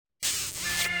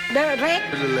The lake.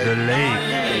 The lake.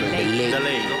 The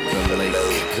lake. The lake.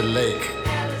 The lake.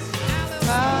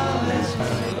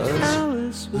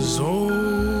 Is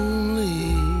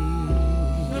only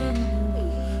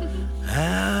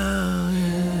how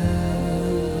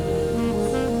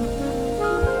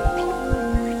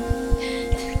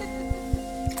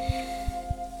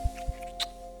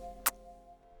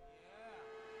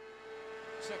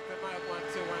Check the mic, 1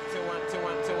 2 1 2 1 2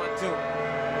 1 2 1 2.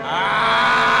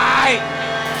 Aight.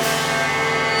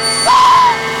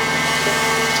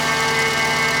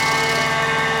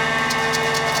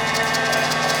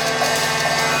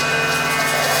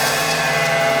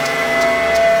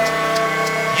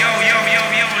 Yo,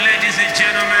 ladies and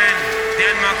gentlemen,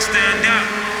 Denmark stand up.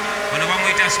 When I'm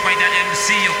with a spider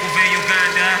MC, Okuve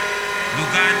Uganda,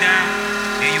 Buganda,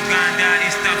 Uganda,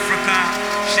 East Africa.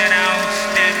 Shout out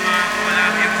Denmark, I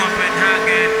love you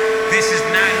Copenhagen. This is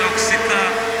Nihiloxcica,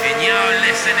 and y'all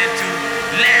listening to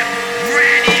Left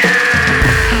Radio.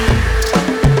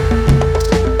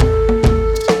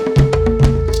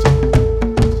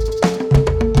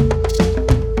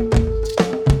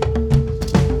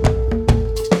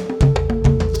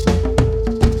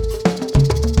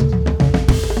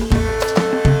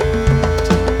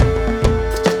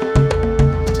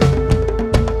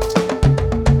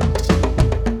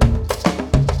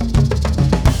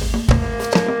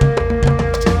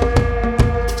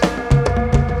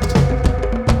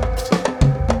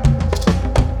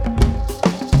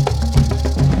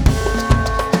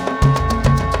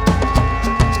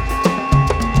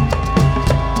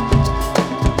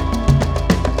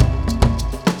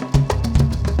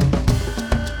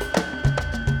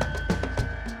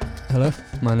 Hello,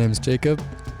 my name is Jacob.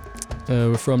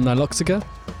 We're from Nihiloxica.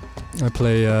 I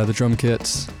play the drum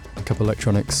kit, a couple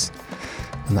electronics,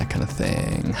 and that kind of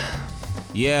thing.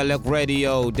 Yeah, Left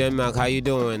Radio, Denmark, how you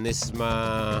doing? This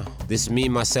is me,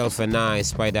 myself, and I,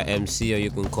 Spider MC, or you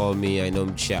can call me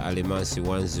Aineomugisha Alimansi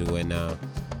Wanzu, and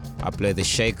I play the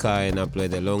shaker and I play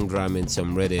the long drum and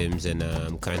some rhythms, and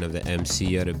I'm kind of the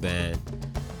MC of the band,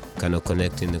 kind of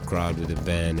connecting the crowd with the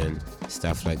band and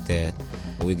stuff like that.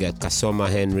 We got Kasoma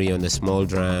Henry on the small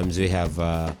drums, we have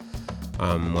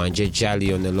Wanje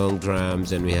Jali on the long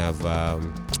drums, and we have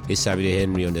Isabide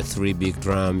Henry on the 3 big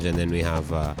drums, and then we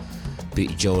have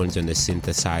Pete Jones on the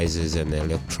synthesizers and the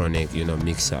electronic,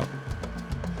 mix-up.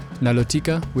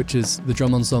 Nihiloxica, which is the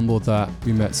drum ensemble that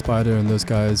we met Spider and those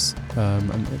guys,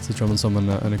 and it's a drum ensemble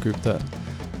and a group that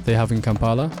they have in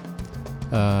Kampala.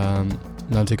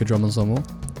 Nihiloxica drum ensemble.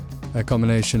 A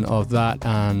combination of that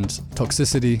and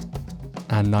toxicity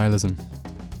and nihilism.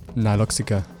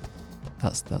 Nihiloxica.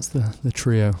 That's the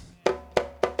trio.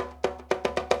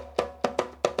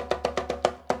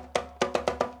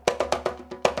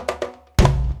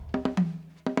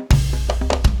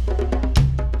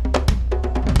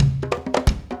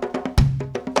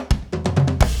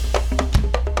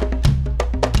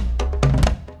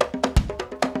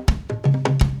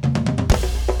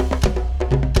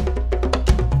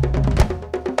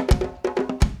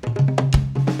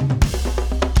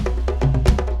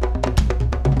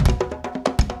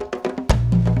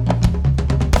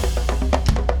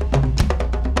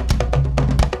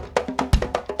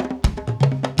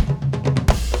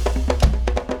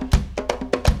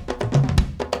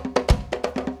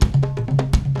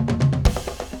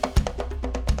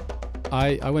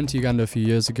 I went to Uganda a few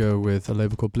years ago with a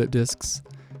label called Blip Discs,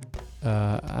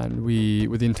 and we,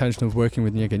 with the intention of working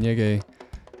with Nyege Nyege,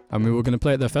 and we were going to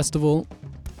play at their festival,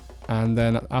 and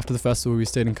then after the festival we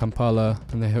stayed in Kampala,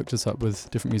 and they hooked us up with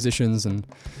different musicians and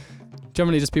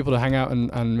generally just people to hang out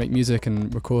and make music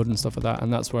and record and stuff like that,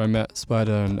 and that's where I met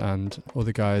Spider and all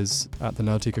the guys at the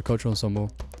Nihiloxica Cultural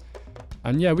Ensemble.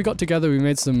 And yeah, we got together, we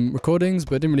made some recordings,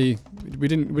 but we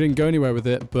didn't go anywhere with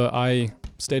it, but I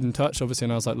stayed in touch obviously,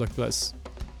 and I was like, look, let's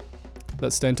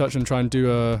stay in touch and try and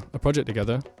do a project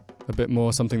together, a bit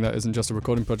more something that isn't just a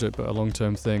recording project but a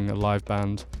long-term thing, a live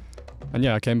band. And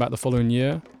yeah, I came back the following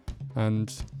year,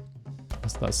 and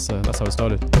that's how it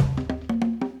started.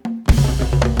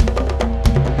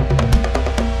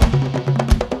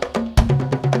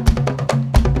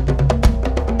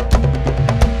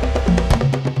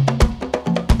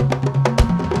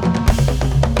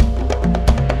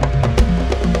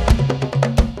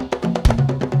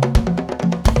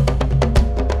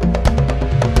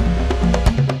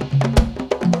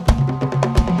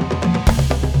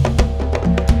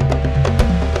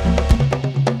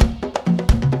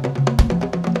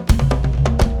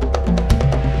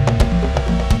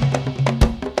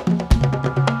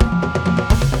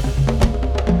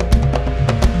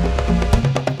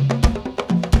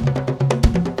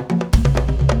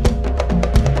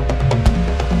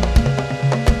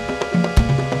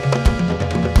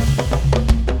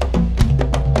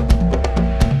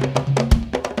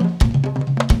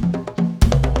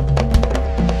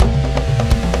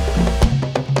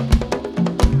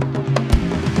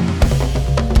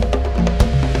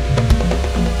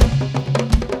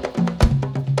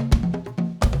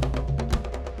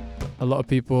 lot of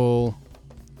people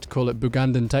call it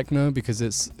Bugandan techno because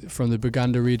it's from the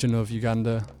Buganda region of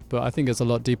Uganda, but I think it's a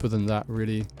lot deeper than that,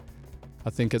 really. I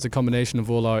think it's a combination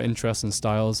of all our interests and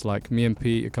styles. Like me and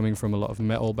Pete are coming from a lot of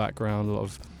metal background, a lot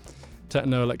of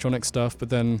techno, electronic stuff, but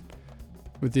then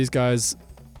with these guys,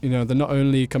 you know, they're not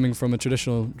only coming from a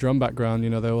traditional drum background, you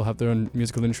know, they all have their own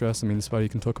musical interests. I mean, Spidey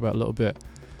can talk about a little bit.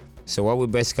 So what we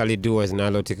basically do as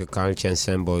Nihiloxica Culture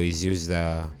Ensemble is use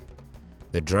the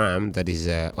drum that is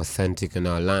authentic in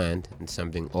our land and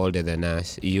something older than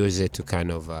us. Use it to kind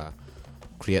of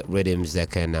create rhythms that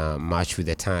can match with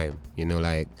the time. You know,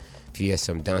 like if you hear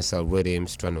some dancehall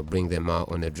rhythms, trying to bring them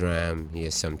out on the drum. You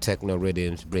hear some techno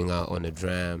rhythms, bring out on the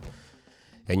drum.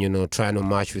 And, you know, trying to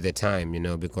match with the time, you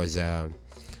know, because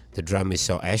the drum is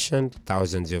so ancient,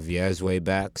 thousands of years way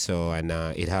back. So, and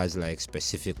it has like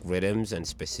specific rhythms and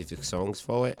specific songs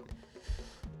for it.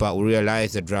 But we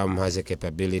realize the drum has a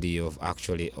capability of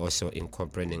actually also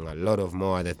incorporating a lot of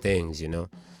more other things, you know.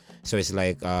 So it's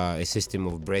like a system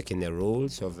of breaking the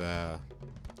rules of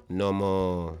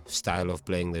normal style of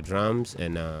playing the drums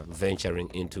and venturing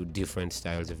into different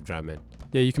styles of drumming.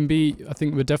 Yeah, you can be, I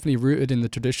think we're definitely rooted in the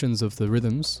traditions of the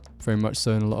rhythms, very much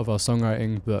so in a lot of our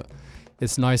songwriting, but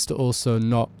it's nice to also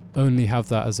not only have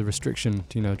that as a restriction,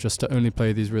 you know, just to only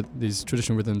play these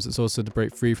traditional rhythms. It's also to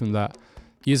break free from that,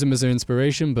 use them as their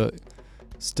inspiration, but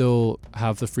still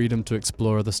have the freedom to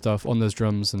explore other stuff on those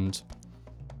drums and,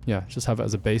 yeah, just have it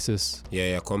as a basis.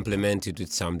 Yeah, complement it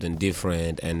with something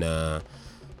different and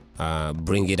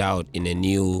bring it out in a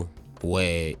new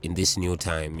way in this new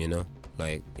time, you know,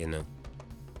 like, you know.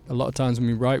 A lot of times when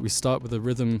we write, we start with a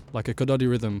rhythm, like a Kododi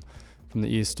rhythm from the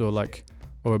east or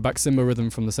a Baksimba rhythm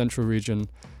from the central region,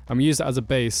 and we use that as a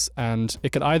base, and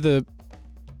it could either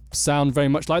sound very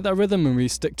much like that rhythm and we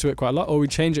stick to it quite a lot, or we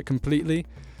change it completely.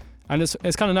 And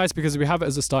it's kind of nice because we have it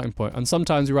as a starting point, and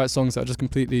sometimes we write songs that are just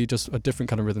completely just a different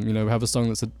kind of rhythm. You know, we have a song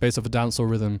that's based off a dancehall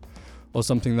rhythm, or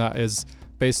something that is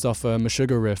based off a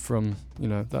Meshuggah riff from, you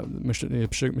know, that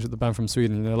Meshuggah, the band from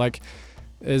Sweden, you know, like,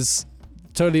 is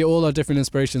totally all our different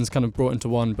inspirations kind of brought into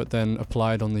one, but then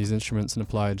applied on these instruments and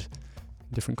applied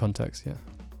in different contexts, yeah.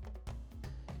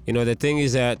 You know, the thing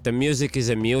is that the music is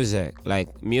a music.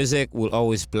 Like, music will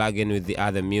always plug in with the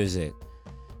other music.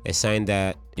 A sign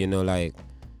that, you know, like,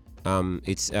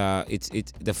 it's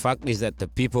the fact is that the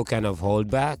people kind of hold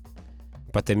back,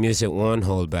 but the music won't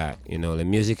hold back. You know, the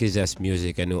music is just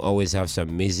music, and we'll always have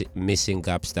some missing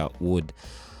gaps that would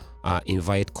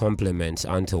invite compliments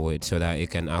onto it so that it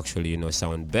can actually, you know,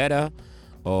 sound better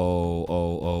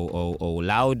or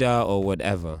louder or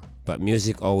whatever. But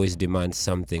music always demands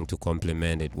something to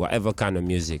complement it. Whatever kind of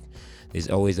music, there's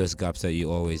always those gaps that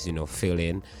you always, you know, fill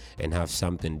in and have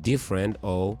something different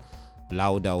or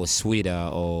louder or sweeter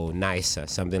or nicer,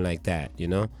 something like that, you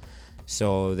know.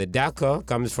 So the darker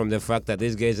comes from the fact that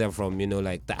these guys are from, you know,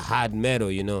 like the hard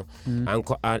metal, you know,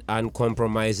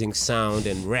 uncompromising sound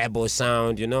and rebel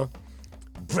sound, you know,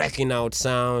 breaking out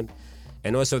sound.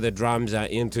 And also the drums are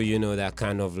into, you know, that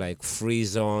kind of like free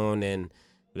zone and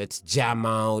let's jam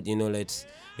out, you know, it's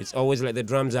always like the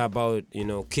drums are about, you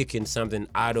know, kicking something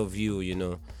out of you, you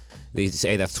know. It's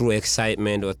either through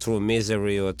excitement or through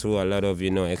misery or through a lot of, you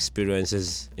know,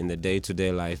 experiences in the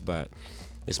day-to-day life, but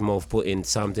it's more of putting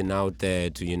something out there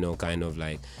to, you know, kind of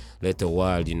like let the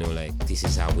world, you know, like this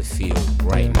is how we feel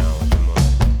right now at the moment.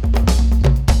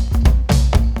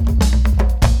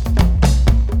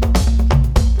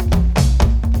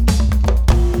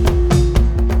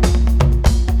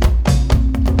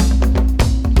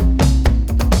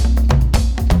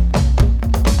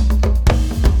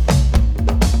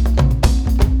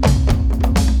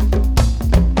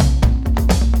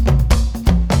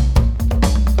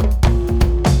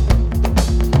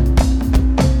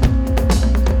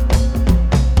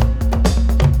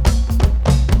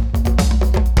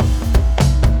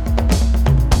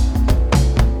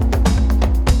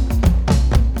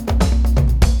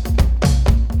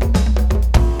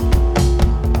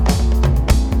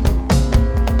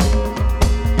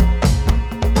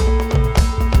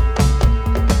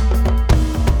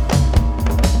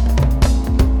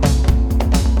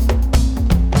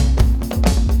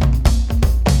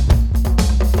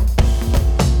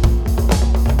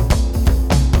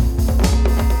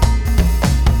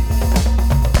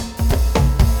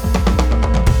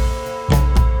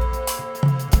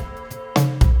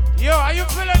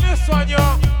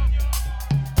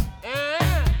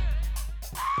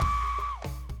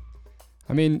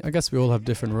 I mean, I guess we all have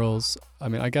different roles. I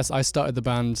mean, I guess I started the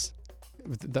band.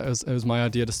 It was my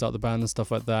idea to start the band and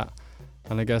stuff like that.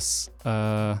 And I guess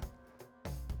I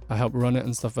helped run it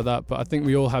and stuff like that. But I think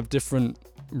we all have different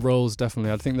roles,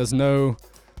 definitely. I think there's no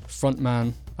front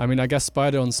man. I mean, I guess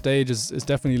Spider on stage is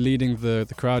definitely leading the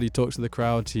crowd. He talks to the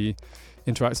crowd, he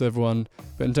interacts with everyone.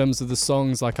 But in terms of the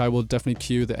songs, like I will definitely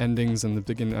cue the endings and the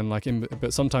beginning, and like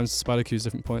but sometimes Spider cues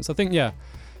different points. I think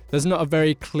there's not a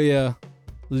very clear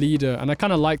leader, and I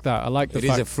kind of like that. I like the fact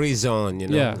it is a free zone, you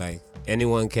know. Yeah. Like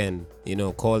anyone can, you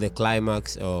know, call the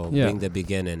climax or bring the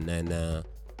beginning. And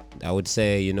I would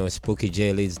say, you know, Spooky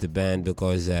J leads the band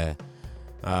because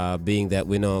being that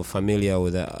we're not familiar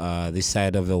with this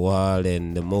side of the world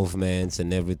and the movements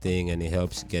and everything, and he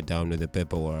helps get down with the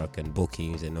paperwork and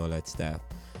bookings and all that stuff.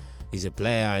 He's a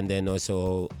player and then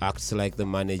also acts like the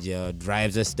manager,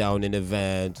 drives us down in a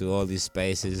van to all these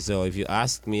spaces. So if you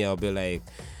ask me, I'll be like,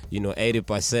 you know,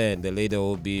 80%, the leader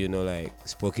will be, you know, like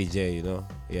Spooky J, you know?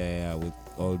 Yeah, with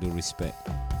all due respect.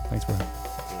 Thanks, bro.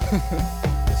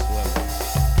 As well.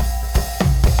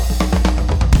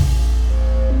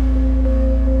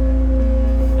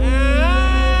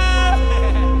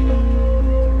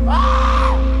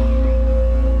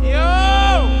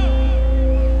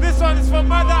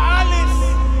 Mother Alice,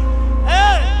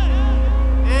 ay,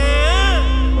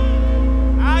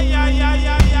 ay, ay, ay,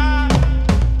 ay.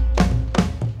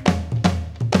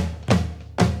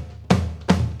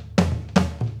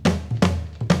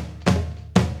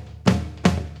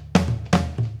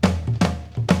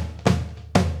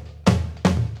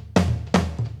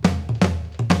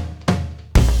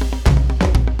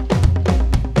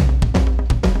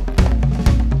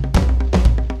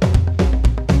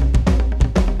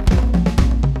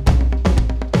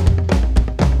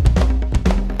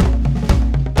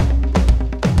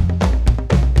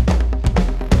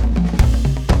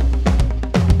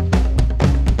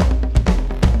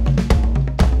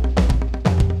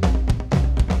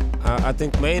 I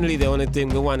think mainly the only thing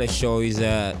we want to show is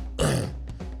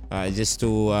just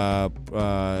to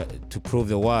prove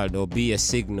the world, or be a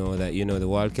signal that, you know, the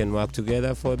world can work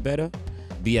together for better,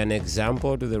 be an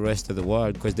example to the rest of the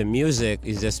world, because the music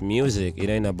is just music. It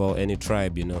ain't about any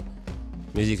tribe, you know.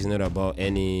 Music is not about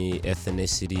any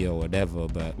ethnicity or whatever,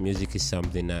 but music is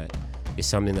something that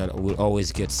will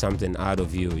always get something out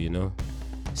of you, you know.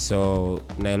 So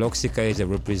Nihiloxica is a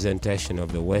representation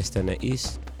of the West and the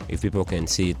East, if people can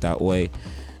see it that way,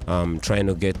 trying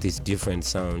to get these different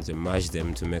sounds and mash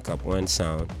them to make up one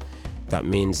sound. That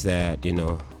means that, you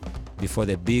know, before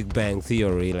the Big Bang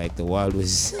Theory, like the world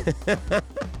was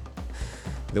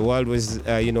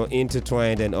you know,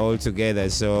 intertwined and all together.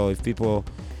 So if people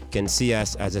can see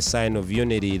us as a sign of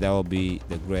unity, that will be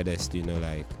the greatest, you know,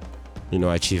 like, you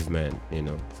know, achievement, you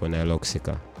know, for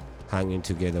Nihiloxica. Hanging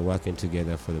together, working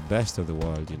together for the best of the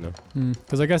world, you know.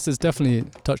 Because I guess it's definitely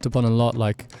touched upon a lot,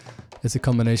 like it's a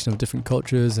combination of different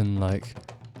cultures and like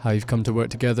how you've come to work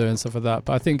together and stuff like that.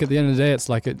 But I think at the end of the day, it's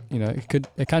like it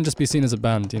can just be seen as a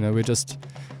band, you know. We're just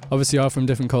obviously are from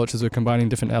different cultures, we're combining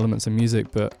different elements of music,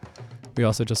 but we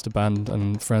also just a band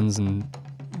and friends and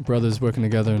brothers working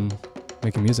together and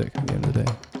making music at the end of the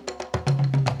day.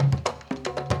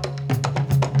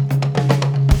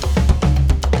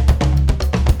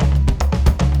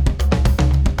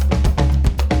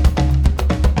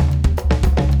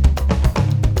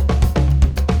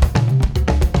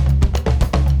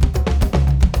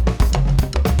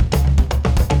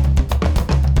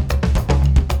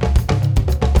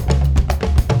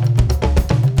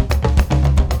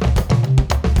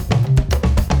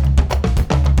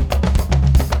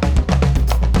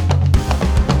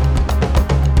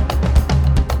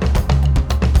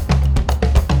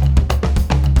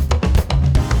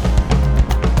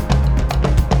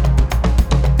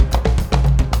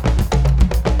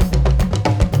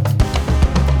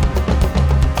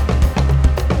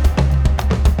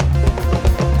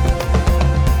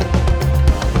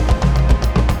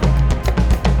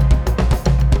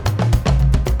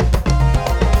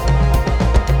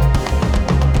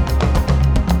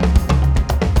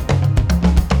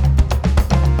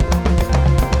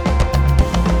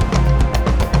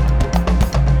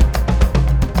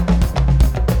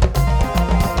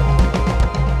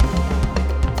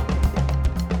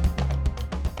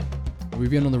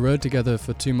 We've been on the road together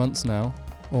for 2 months now,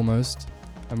 almost,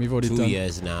 and we've already 2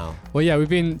 years now. Well, yeah, we've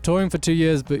been touring for 2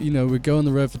 years, but you know, we go on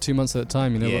the road for 2 months at a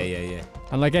time, you know. Yeah.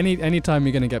 And like any time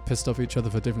you're gonna get pissed off at each other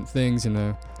for different things, you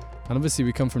know. And obviously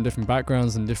we come from different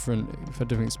backgrounds and different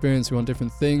experience. We want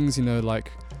different things, you know. Like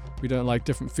we don't like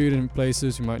different food in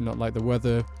places. We might not like the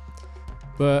weather.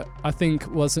 But I think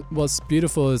what's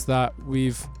beautiful is that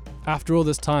we've, after all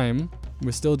this time,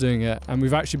 we're still doing it, and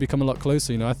we've actually become a lot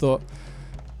closer. You know, I thought.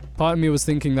 Part of me was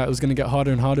thinking that it was going to get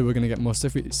harder and harder, we're going to get more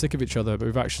sick of each other, but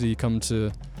we've actually come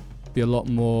to be a lot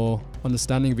more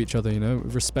understanding of each other, you know,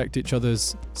 respect each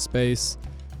other's space,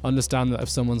 understand that if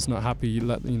someone's not happy,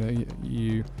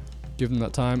 you give them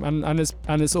that time, and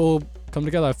it's all come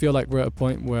together. I feel like we're at a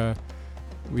point where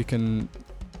we can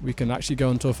actually go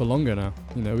on tour for longer now.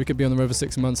 We could be on the road for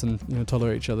 6 months and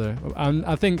tolerate each other. And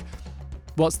I think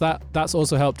that's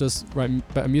also helped us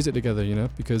write better music together.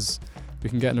 Because we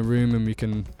can get in a room and we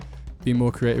can be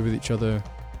more creative with each other.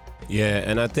 Yeah,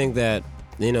 and I think that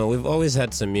we've always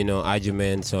had some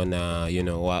arguments on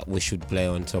what we should play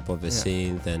on top of the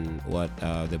synth and what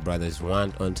the brothers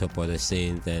want on top of the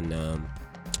synth, and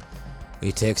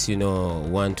it takes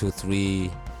 1, 2,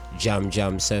 3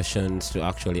 jam sessions to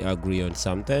actually agree on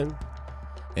something,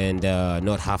 and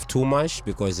not have too much,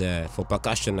 because for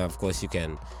percussion, of course, you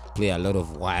can play a lot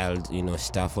of wild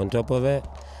stuff on top of it.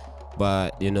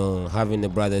 But having the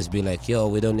brothers be like, yo,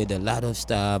 we don't need a lot of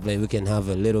stuff, like we can have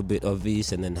a little bit of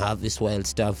this and then have this wild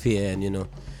stuff here, and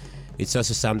it's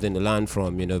also something to learn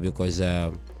from, because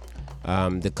the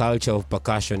culture of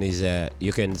percussion is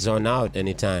you can zone out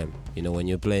anytime. When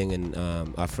you're playing in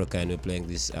Africa and we're playing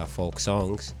these folk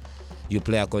songs, you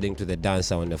play according to the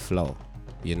dancer on the floor,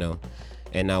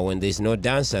 and now when there's no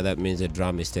dancer, that means the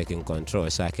drum is taking control,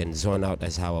 so I can zone out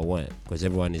as how I want, because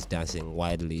everyone is dancing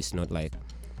widely. It's not like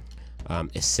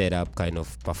a setup kind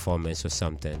of performance or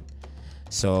something.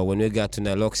 So when we got to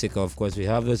Nihiloxcica, of course, we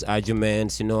have those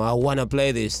arguments, I want to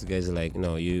play this. The guys are like,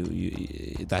 no, you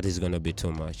that is going to be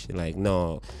too much. Like,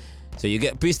 no. So you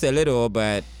get pissed a little,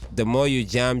 but the more you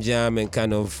jam and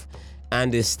kind of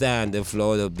understand the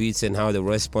flow, the beats, and how they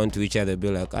respond to each other, be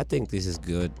like, I think this is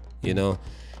good,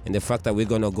 And the fact that we're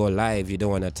going to go live, you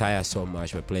don't want to tire so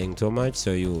much by playing too much.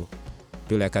 So you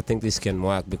be like, I think this can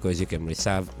work, because you can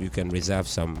reserve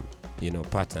some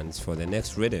patterns for the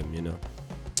next rhythm,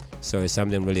 So it's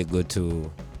something really good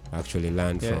to actually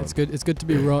learn from. It's good to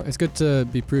be wrong. It's good to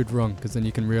be proved wrong, because then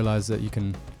you can realize that you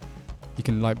can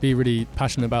like be really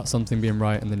passionate about something being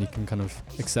right, and then you can kind of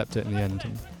accept it in the end.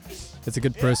 And it's a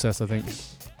good process, I think.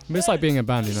 But it's like being a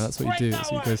band, that's what you do.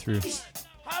 It's what you go through.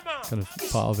 Kind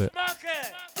of part of it.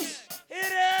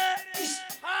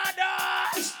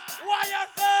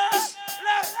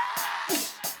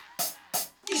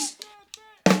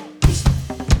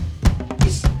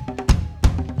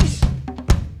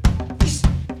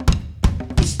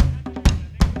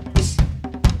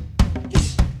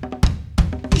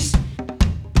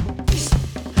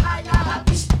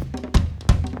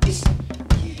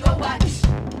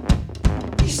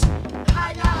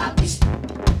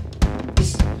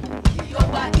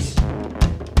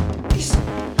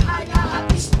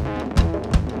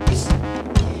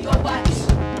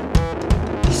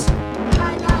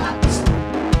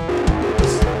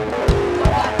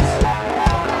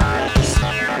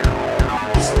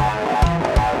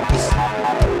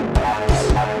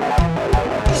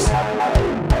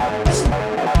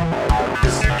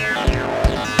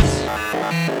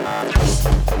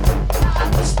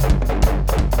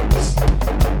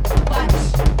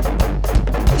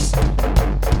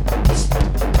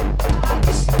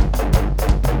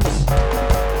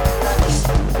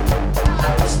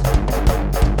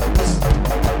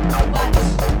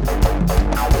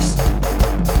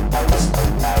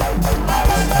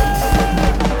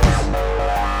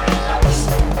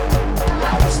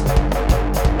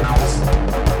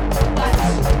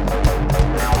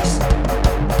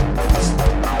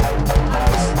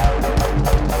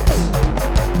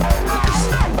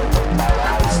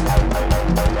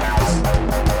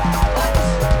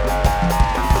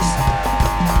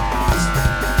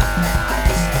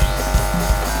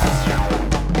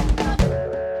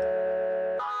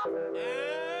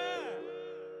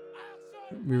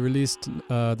 We released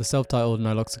the self-titled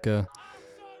Nihiloxcica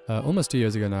almost 2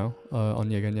 years ago now on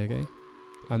Nyege Nyege.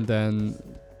 And then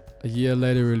a year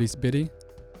later we released Bidi,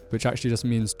 which actually just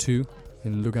means two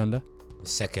in Uganda.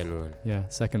 Second one. Yeah,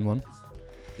 second one.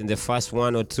 In the first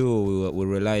one or two, we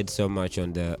relied so much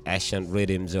on the ancient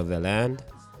rhythms of the land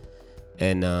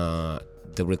and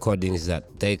the recordings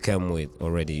that they came with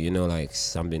already, you know, like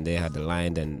something they had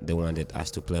aligned and they wanted us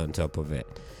to play on top of it.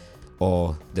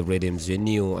 Or the rhythms we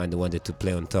knew and they wanted to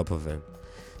play on top of them.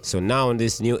 So now on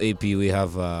this new EP, we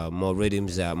have more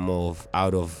rhythms that move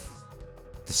out of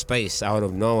the space, out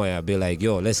of nowhere. Be like,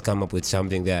 yo, let's come up with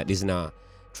something that is not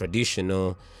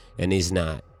traditional and is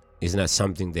not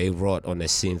something they wrote on a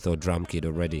synth or drum kit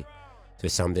already. So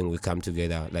it's something we come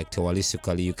together, like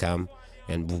Nihiloxically you come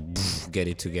and get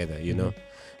it together, you know.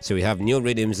 So we have new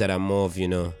rhythms that are more of, you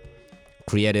know,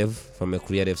 creative, from a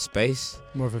creative space.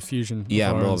 More of a fusion.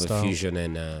 Yeah, more of a fusion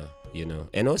and, you know,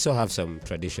 and also have some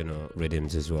traditional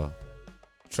rhythms as well.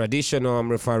 Traditional, I'm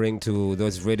referring to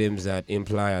those rhythms that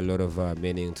imply a lot of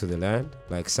meaning to the land,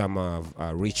 like some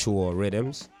are ritual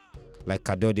rhythms. like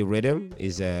Kadodi rhythm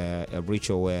is a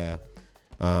ritual where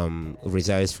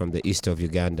resides from the east of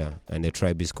Uganda, and the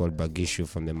tribe is called Bagishu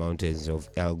from the mountains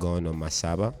of Elgon or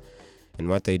Masaba. And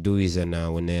what they do is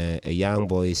when a young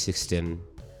boy is 16,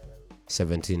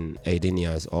 17, 18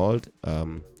 years old,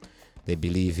 they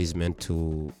believe he's meant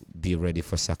to be ready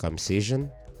for circumcision.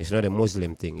 It's not a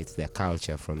Muslim thing, it's their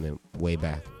culture from the way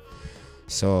back.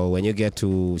 So when you get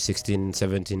to 16,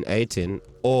 17, 18,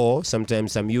 or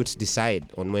sometimes some youths decide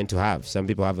on when to have. Some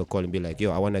people have a call and be like,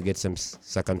 yo, I want to get some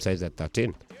circumcised at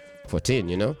 13, 14,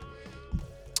 you know?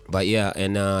 But yeah,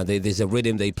 and there's a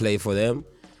rhythm they play for them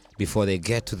before they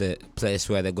get to the place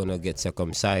where they're going to get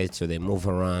circumcised. So they move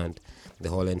around. The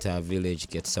whole entire village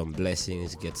gets some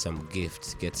blessings, get some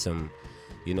gifts, get some,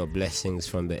 blessings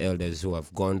from the elders who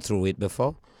have gone through it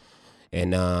before.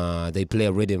 And they play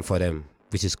a rhythm for them,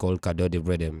 which is called Kadodi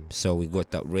rhythm. So we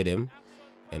got that rhythm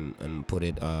and put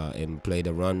it and played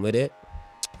around with it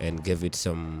and give it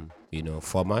some,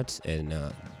 format and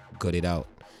got it out.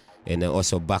 And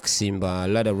also back Simba, a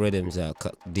lot of rhythms,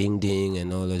 ding ding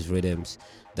and all those rhythms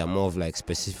that more of like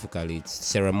specifically it's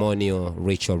ceremonial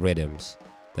ritual rhythms.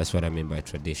 That's what I mean by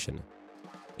traditional.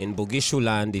 In Bugishu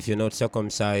land, if you're not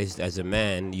circumcised as a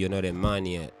man, you're not a man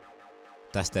yet.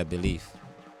 That's their belief.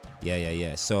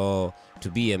 Yeah. So to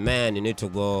be a man, you need to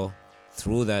go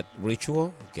through that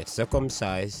ritual, get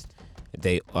circumcised.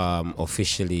 They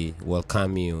officially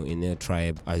welcome you in their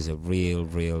tribe as a real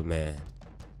man,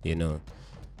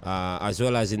 as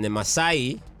well as in the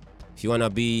Maasai, if you want to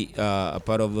be a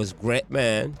part of those great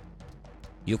men,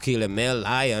 you kill a male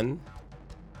lion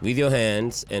with your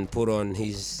hands and put on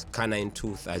his canine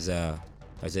tooth as a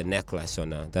necklace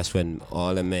on her. That's when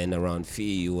all the men around fear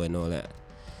you and all that.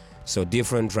 So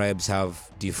different tribes have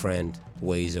different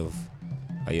ways of,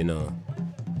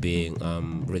 being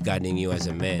regarding you as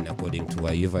a man according to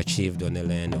what you've achieved on the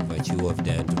land or what you have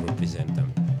done to represent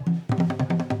them.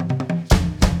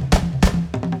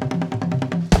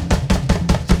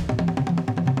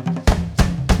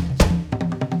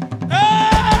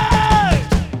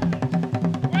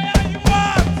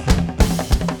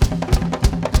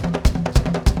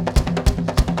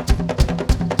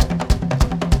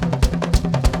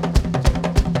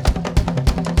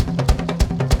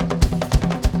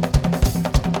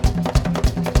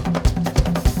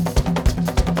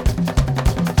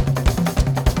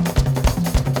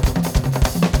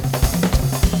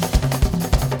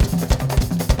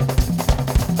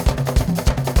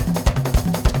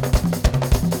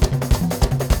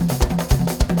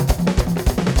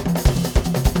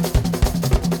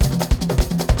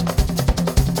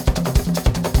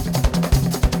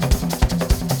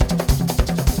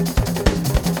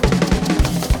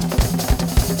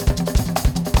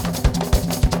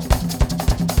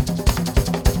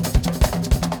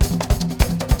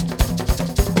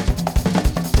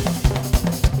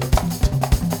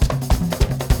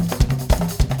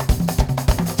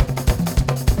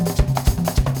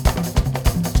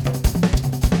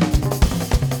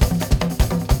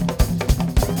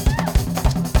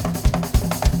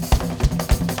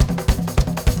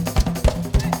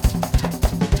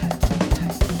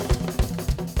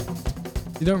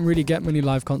 You don't really get many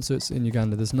live concerts in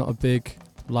Uganda. There's not a big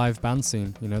live band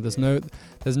scene. There's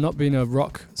not been a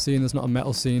rock scene. There's not a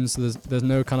metal scene. So there's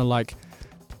no kind of like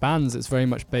bands. It's very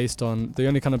much based on the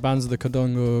only kind of bands are the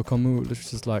Kodongo Komu,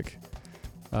 which is like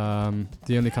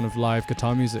the only kind of live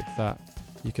guitar music that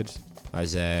you could.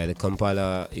 As the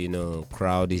Kampala,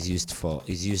 crowd is used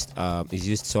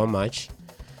so much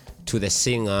to the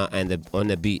singer and on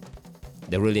the beat.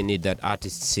 They really need that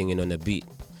artist singing on the beat.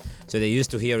 So they're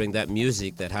used to hearing that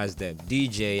music that has the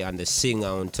DJ and the singer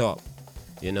on top,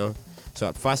 So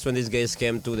at first when these guys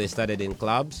came through, they started in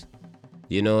clubs,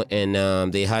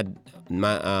 and they had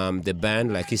the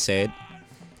band, like he said,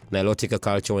 Nihiloxica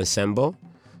Cultural Ensemble.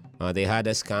 They had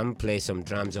us come play some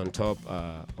drums on top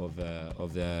of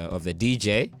the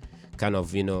DJ, kind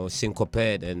of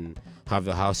syncopate and have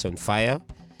the house on fire.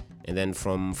 And then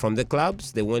from the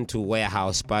clubs, they went to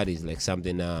warehouse parties, like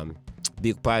something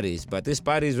big parties. But these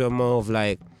parties were more of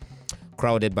like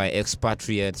crowded by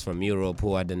expatriates from Europe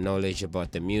who had the knowledge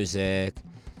about the music,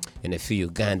 and a few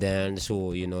Ugandans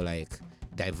who like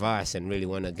diverse and really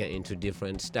want to get into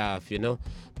different stuff,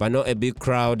 but not a big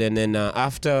crowd. And then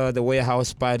after the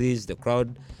warehouse parties, the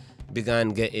crowd began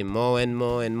getting more and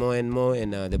more and more and more,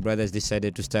 and the brothers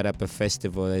decided to start up a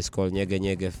festival that's called Nyege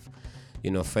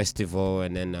Nyege festival,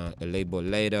 and then a label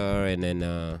later, and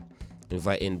then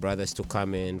inviting brothers to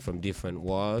come in from different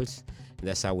worlds. And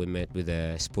that's how we met with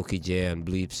Spooky J and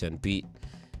Bleeps and Pete.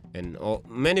 And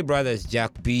many brothers,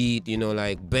 Jack Beat,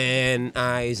 like Ben,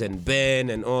 Eyes and Ben,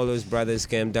 and all those brothers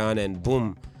came down, and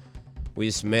boom, we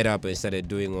just met up and started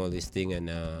doing all this thing, and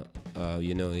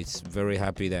it's very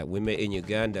happy that we met in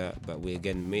Uganda, but we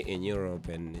again met in Europe,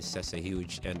 and it's such a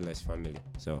huge, endless family.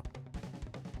 So,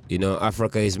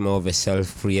 Africa is more of a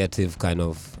self-creative kind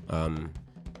of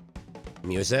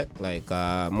music. Like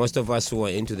most of us who are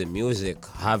into the music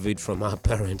have it from our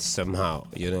parents somehow,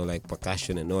 like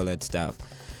percussion and all that stuff.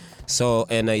 So,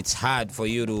 and it's hard for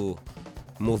you to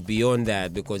move beyond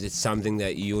that because it's something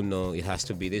that it has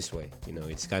to be this way.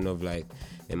 It's kind of like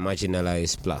a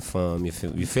marginalized platform. You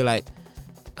feel like,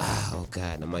 oh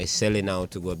God, am I selling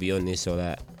out to go beyond this or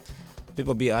that?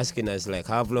 People be asking us like,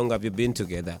 how long have you been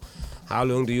together? How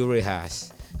long do you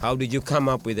rehearse? How did you come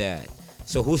up with that?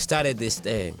 So who started this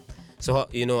thing? So,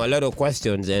 a lot of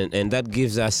questions, and that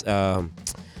gives us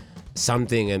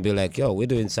something and be like, yo, we're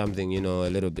doing something, a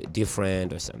little bit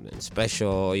different or something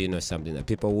special, something that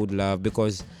people would love.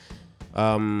 Because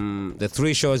the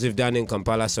 3 shows we've done in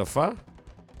Kampala so far,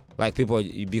 like people,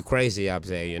 you'd be crazy up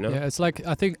there, Yeah, it's like,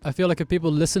 I feel like if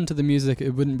people listen to the music, it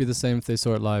wouldn't be the same if they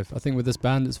saw it live. I think with this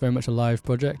band, it's very much a live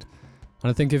project. And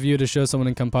I think if you were to show someone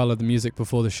in Kampala the music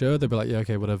before the show, they'd be like, yeah,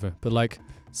 okay, whatever. But like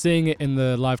seeing it in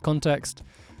the live context,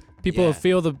 people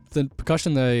feel the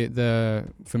percussion they're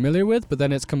familiar with, but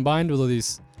then it's combined with all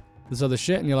this other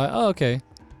shit, and you're like, oh, okay,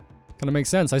 kind of makes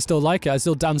sense. I still like it.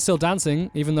 I'm still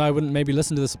dancing, even though I wouldn't maybe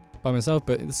listen to this by myself,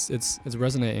 but it's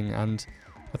resonating, and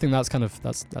I think that's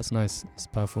nice. It's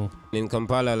powerful. In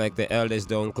Kampala, like the elders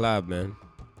don't club, man.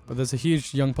 But there's a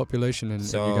huge young population in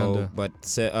Uganda. But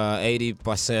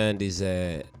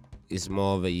 80% is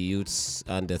more of a youths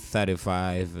under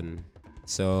 35, and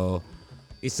so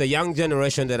it's a young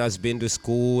generation that has been to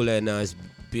school and has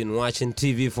been watching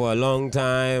TV for a long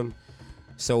time.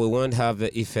 So we won't have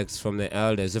the effects from the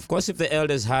elders. Of course, if the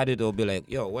elders had it, they'll be like,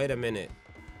 yo, wait a minute.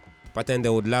 But then they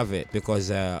would love it because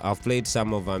I've played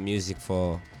some of our music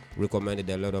recommended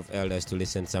a lot of elders to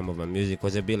listen to some of our music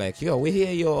because they'd be like, yo, we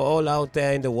hear you all out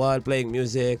there in the world playing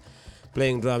music,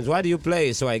 playing drums. Why do you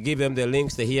play? So I give them the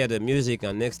links to hear the music,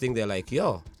 and next thing they're like,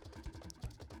 yo,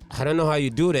 I don't know how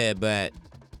you do that, but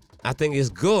I think it's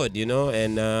good,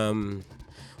 and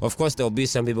of course there'll be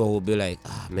some people who will be like,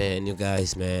 man, you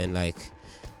guys, man, like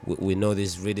we know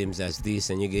these rhythms as this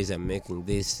and you guys are making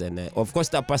this, and of course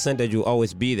that percentage will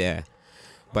always be there,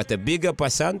 but the bigger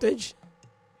percentage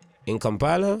in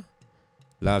Kampala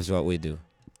loves what we do.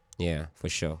 Yeah, for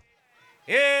sure.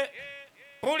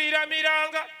 Pulira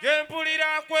miranga,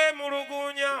 jempulira kwe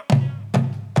mulugunya.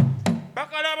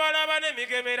 Bakalabalaba ne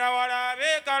migemera wala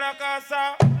bekalakasa.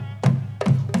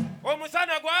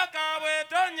 Omusana gwakawe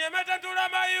tonye metatula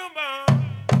mayumba.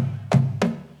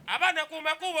 Abana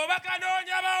kumakubo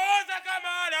bakanonya bawoza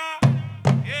kamala.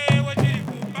 Wechiri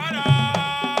kumbala.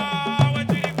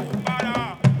 Wechiri kumbala.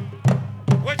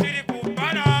 Wechiri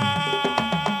kumbala.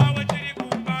 Wechiri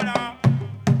kumbala.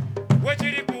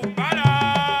 Wechiri kumbala.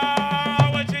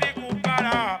 Wechiri kumbala.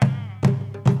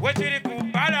 Wechiri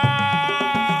kumbala.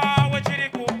 Wechiri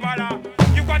kumbala.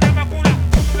 Uganda makula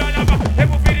kulalaba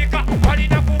ebufirika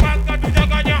walina kubanga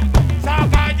tujaganya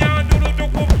sakanya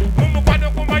ndulutuku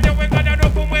mumukwano kumanya wengana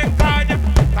nokumwekanya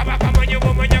kabaka mwenye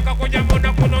bomanya kakoja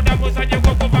mona kunoda musanye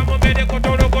kokuva mumbere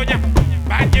kotologonya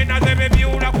banje nazebe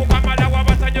biula kukamala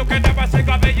wabasanyo kenda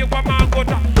basega beyi kwa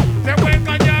mangota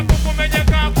sewekanya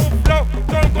kukumenyeka kuflo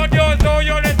tonkodyozo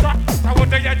yolesa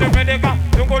sawote yatepeleka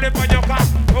tungole panyoka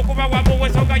okuva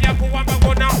wamuwesoga yakuwamba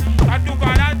gona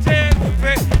kadukalanse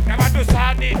kupe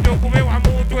nabatusani dokume wa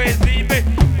mutu ezime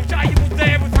muchayi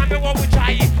buze busambe wo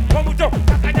buchayi omuto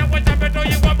takanya wetambeto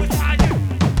yiwa buchayi.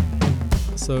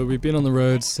 So we've been on the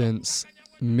road since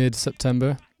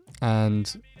mid-September,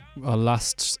 and our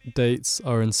last dates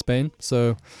are in Spain.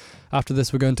 So after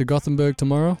this, we're going to Gothenburg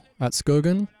tomorrow at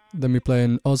Skogen. Then we play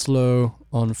in Oslo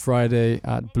on Friday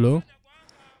at Blå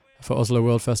for Oslo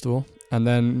World Festival. And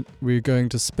then we're going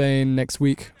to Spain next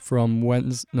week from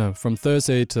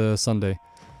Thursday to Sunday.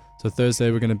 So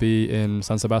Thursday we're going to be in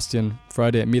San Sebastian,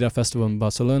 Friday at Mira Festival in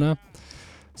Barcelona,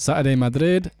 Saturday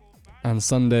Madrid, and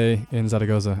Sunday in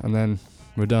Zaragoza. And then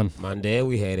we're done. Monday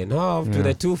we heading off to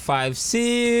the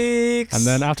 256. And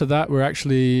then after that, we're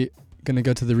actually going to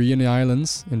go to the Reunion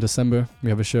Islands in December. We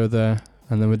have a show there,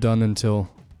 and then we're done until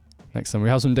next time. We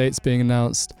have some dates being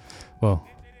announced, well,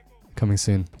 coming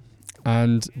soon.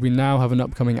 And we now have an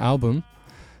upcoming album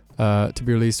to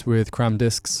be released with Cram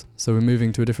Discs. So we're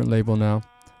moving to a different label now,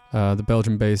 the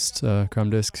Belgian-based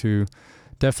Cram Discs, who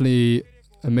definitely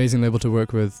amazing label to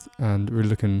work with, and really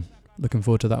looking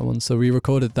forward to that one. So we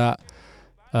recorded that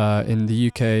in the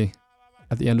UK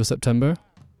at the end of September,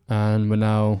 and we're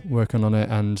now working on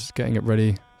it and getting it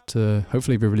ready to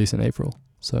hopefully be released in April.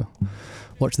 So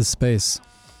watch this space.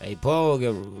 Hey,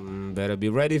 Pogue, better be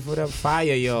ready for the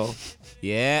fire, yo.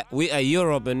 Yeah, we are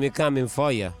Europe and we're coming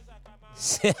for you.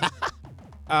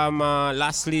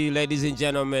 Lastly, ladies and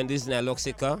gentlemen, this is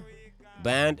Nihiloxcica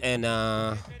band, and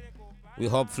we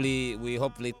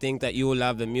hopefully think that you will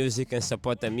love the music and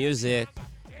support the music,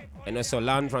 and also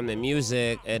learn from the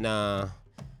music. And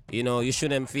you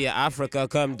shouldn't fear Africa.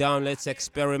 Come down, let's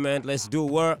experiment, let's do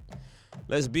work,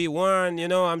 let's be one. You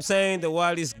know what I'm saying? The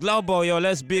world is global, yo.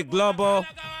 Let's be global.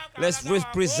 Let's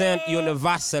represent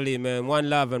universally, man. One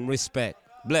love and respect.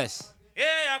 Bless.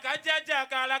 Hey,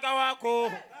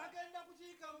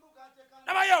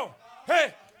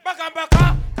 Baka,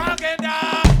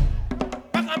 Kagenda.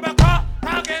 Baka,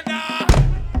 Kagenda.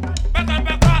 Baka,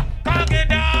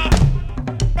 Kagenda.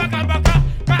 Baka,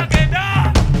 Kagenda.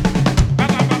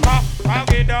 Baka,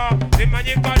 Kagenda.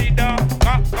 Simanye Kalida.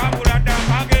 Kaburada.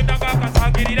 Kagenda, Baka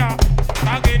Sagirida.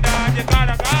 Kagenda,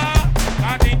 Jekaraka.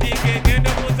 Katindi,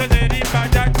 Kegendo, Musazeri,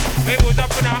 Bajak. Webuza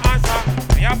Puna Ansa.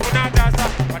 Yapuna Dasa.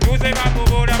 Patuze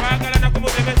Babura, Bakala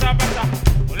Nakumuze Sabasa.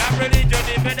 Religion,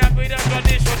 better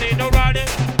tradition, no running.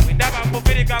 We never move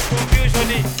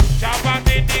confusion.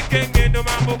 Chapati, King, no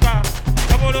Mambuka.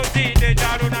 Kabolo, see the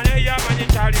Jarun, and Aya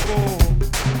Manicharico.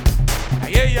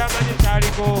 Aya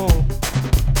Manicharico.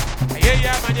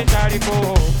 Aya Manicharico.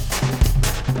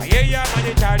 Aya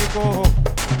Manicharico.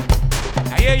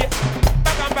 Aya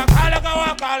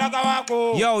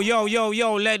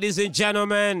Yo, ladies and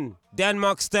gentlemen.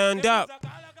 Denmark, stand up.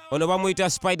 On the one with a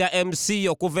Spider MC,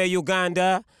 Okuve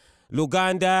Uganda.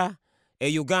 Luganda,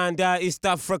 Uganda, East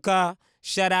Africa,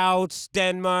 shout outs,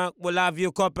 Denmark, we love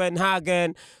you,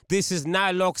 Copenhagen. This is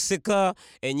Nihiloxcica,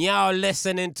 and y'all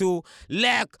listening to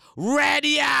Lek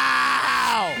Radio!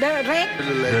 The lake.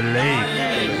 The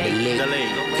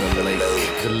lake.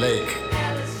 The lake.